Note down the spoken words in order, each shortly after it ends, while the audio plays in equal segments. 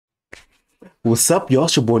What's up, y'all?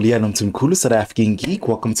 It's your boy Leon. I'm Tim Cool, s.a.geek.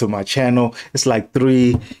 Welcome to my channel. It's like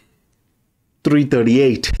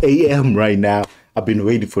 3:38 a.m. right now. I've been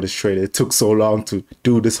waiting for this trailer. It took so long to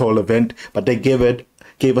do this whole event, but they gave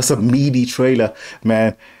us a meaty trailer.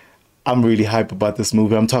 Man, I'm really hype about this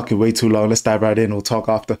movie. I'm talking way too long. Let's dive right in. We'll talk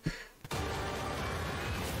after.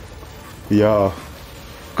 Yeah.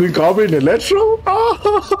 Green Goblin Electro?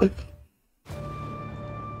 Oh.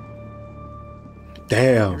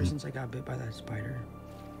 Damn. Ever since I got bit by that spider,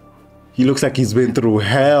 He looks like he's been through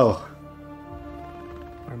hell.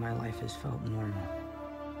 where my life has felt normal.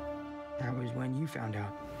 That was when you found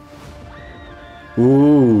out.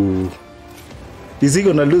 Ooh. Is he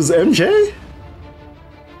gonna lose MJ?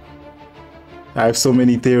 I have so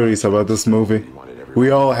many theories about this movie.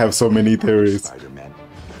 We all have so many theories.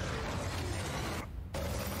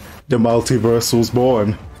 The multiverse was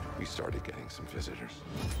born. We started getting some visitors.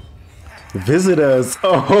 Visitors!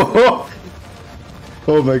 Oh,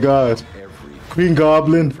 oh my god. Green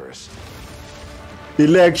Goblin.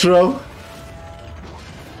 Electro.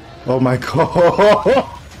 Oh my god.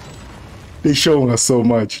 They're showing us so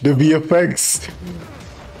much. The VFX.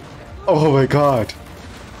 Oh my god.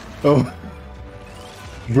 Oh.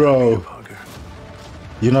 Bro.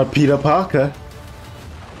 You're not Peter Parker.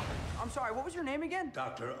 I'm sorry, what was your name again?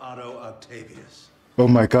 Dr. Otto Octavius. Oh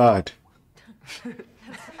my god.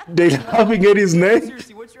 They laughing at his name?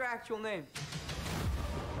 Seriously, what's your actual name?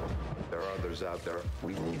 There are others out there.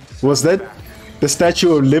 We need to Was that the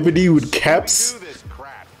Statue of Liberty with caps? do this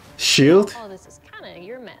crap. Shield? Oh, this is kind of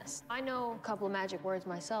your mess. I know a couple of magic words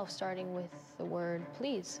myself, starting with the word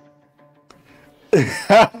please.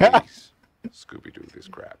 Please, Scooby-Doo this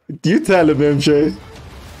crap. You tell him, MJ.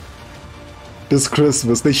 This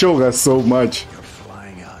Christmas, they show us so much. You're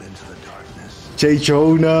flying out into the darkness. J.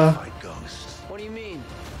 Jonah. Like ghosts. What do you mean?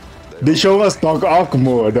 They show us Doc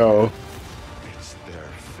Ockmore, though. It's their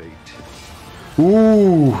fate.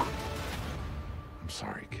 Ooh. I'm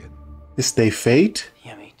sorry, kid. Is they fate?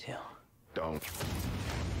 Yeah, me too. Don't.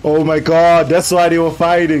 Oh my god, that's why they were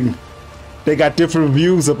fighting. They got different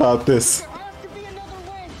views about this.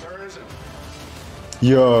 There isn't.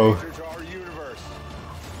 Yo. Enter to our universe.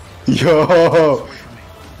 Yo.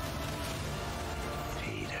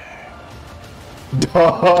 Peter.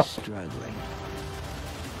 Dog. Struggling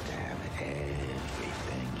to have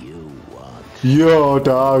everything you want Yo,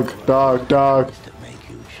 dog. Dog. to make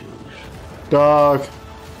you choose. Dog.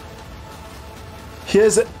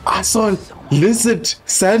 I saw Lizard,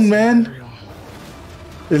 Sandman,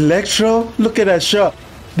 Electro. Look at that shot.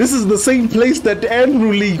 This is the same place that the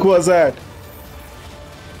Andrew League was at.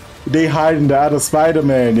 They hiding the other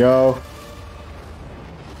Spider-Man, yo.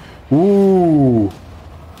 Ooh.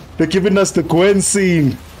 They're giving us the Gwen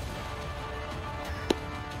scene.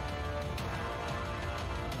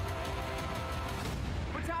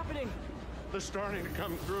 What's happening? They're starting to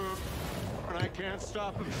come through, and I can't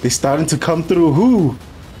stop them. They starting to come through. Who?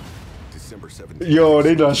 December 17th. Yo,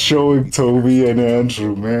 they not showing Toby and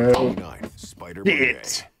Andrew, man. Spider-Man.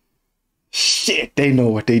 Shit. Shit, they know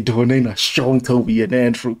what they doing. They not showing Toby and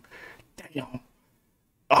Andrew. Damn.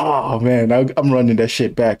 Oh, man, I'm running that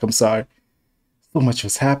shit back. I'm sorry. So much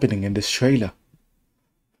was happening in this trailer.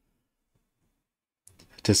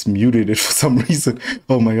 Just muted it for some reason.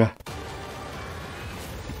 Oh my god.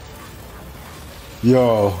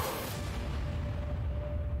 Yo.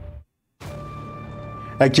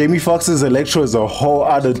 Like Jamie Foxx's Electro is a whole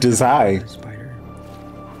other design. Spider.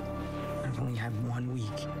 I've only had 1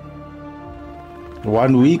 week.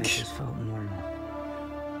 1 Life week. has felt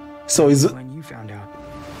normal. So is it, When you found out.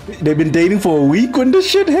 they've been dating for a week when this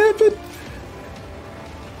shit happened?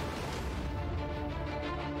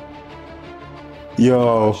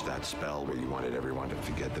 Yo. That spell where you wanted everyone to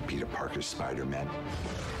forget the Peter Parker Spider-Man.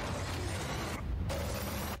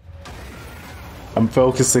 I'm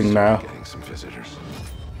focusing now. Getting some visitors.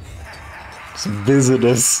 Some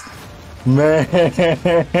visitors. Man,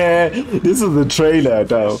 this is the trailer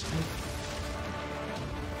though.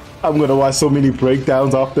 I'm gonna watch so many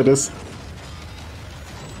breakdowns after this.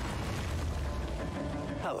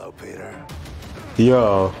 Hello, Peter.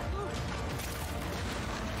 Yo,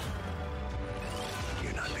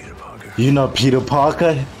 You're not Peter Parker. you know Peter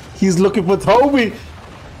Parker? He's looking for Toby.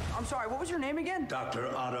 I'm sorry, what was your name again?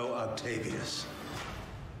 Dr. Otto Octavius.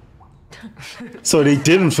 So they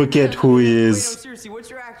didn't forget who he Wait, no, is. seriously,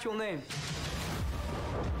 what's your actual name?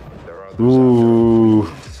 There are others Ooh, out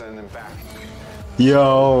there. Send them back.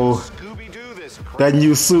 yo, Scooby-Doo this crap. that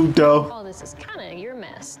new suit though. Oh, this is kind of your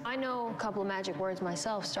mess. I know a couple of magic words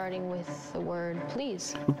myself, starting with the word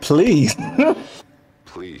please. Please,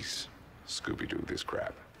 Please, Scooby-Doo this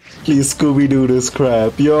crap. please Scooby-Doo this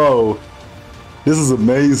crap. Yo, This is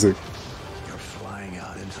amazing. You're flying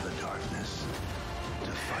out into the darkness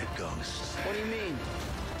to fight ghosts. What do you mean?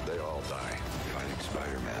 They all die fighting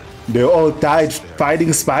Spider-Man. They all died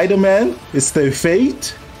fighting Spider-Man? It's their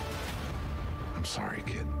fate? I'm sorry,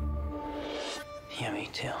 kid. Yeah, me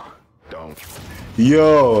too. Don't.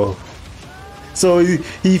 Yo. So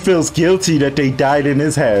he feels guilty that they died in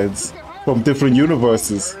his hands from different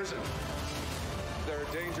universes. They're a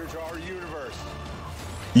danger to our universe.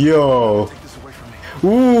 Yo. Take this away from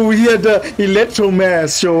me. Ooh, he had the Electro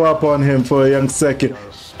Mask show up on him for a young second.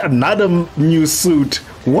 Another new suit.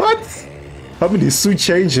 What? How many suit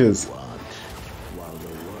changes?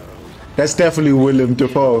 That's definitely Willem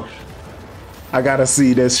Dafoe. I gotta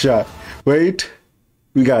see this shot. Wait.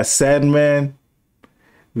 We got Sandman.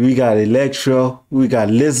 We got Electro. We got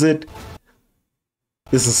Lizard.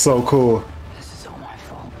 This is so cool. This is all my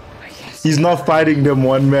fault. I can't He's not fighting them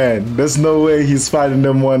one man. There's no way he's fighting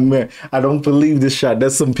them one man. I don't believe this shot.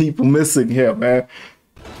 There's some people missing here, man.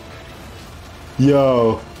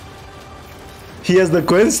 Yo. He has the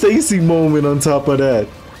Gwen Stacy moment on top of that.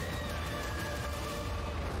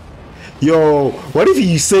 Yo, what if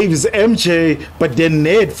he saves MJ, but then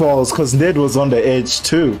Ned falls because Ned was on the edge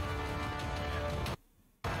too?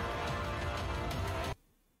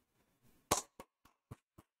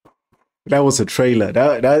 That was a trailer.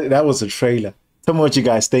 That was a trailer. Tell me what you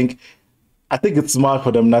guys think. I think it's smart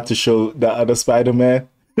for them not to show the other Spider-Man.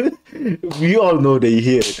 We all know they're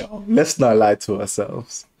here, though. Let's not lie to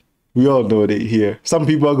ourselves. We all know they're here. Some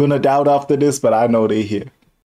people are gonna doubt after this, but I know they're here.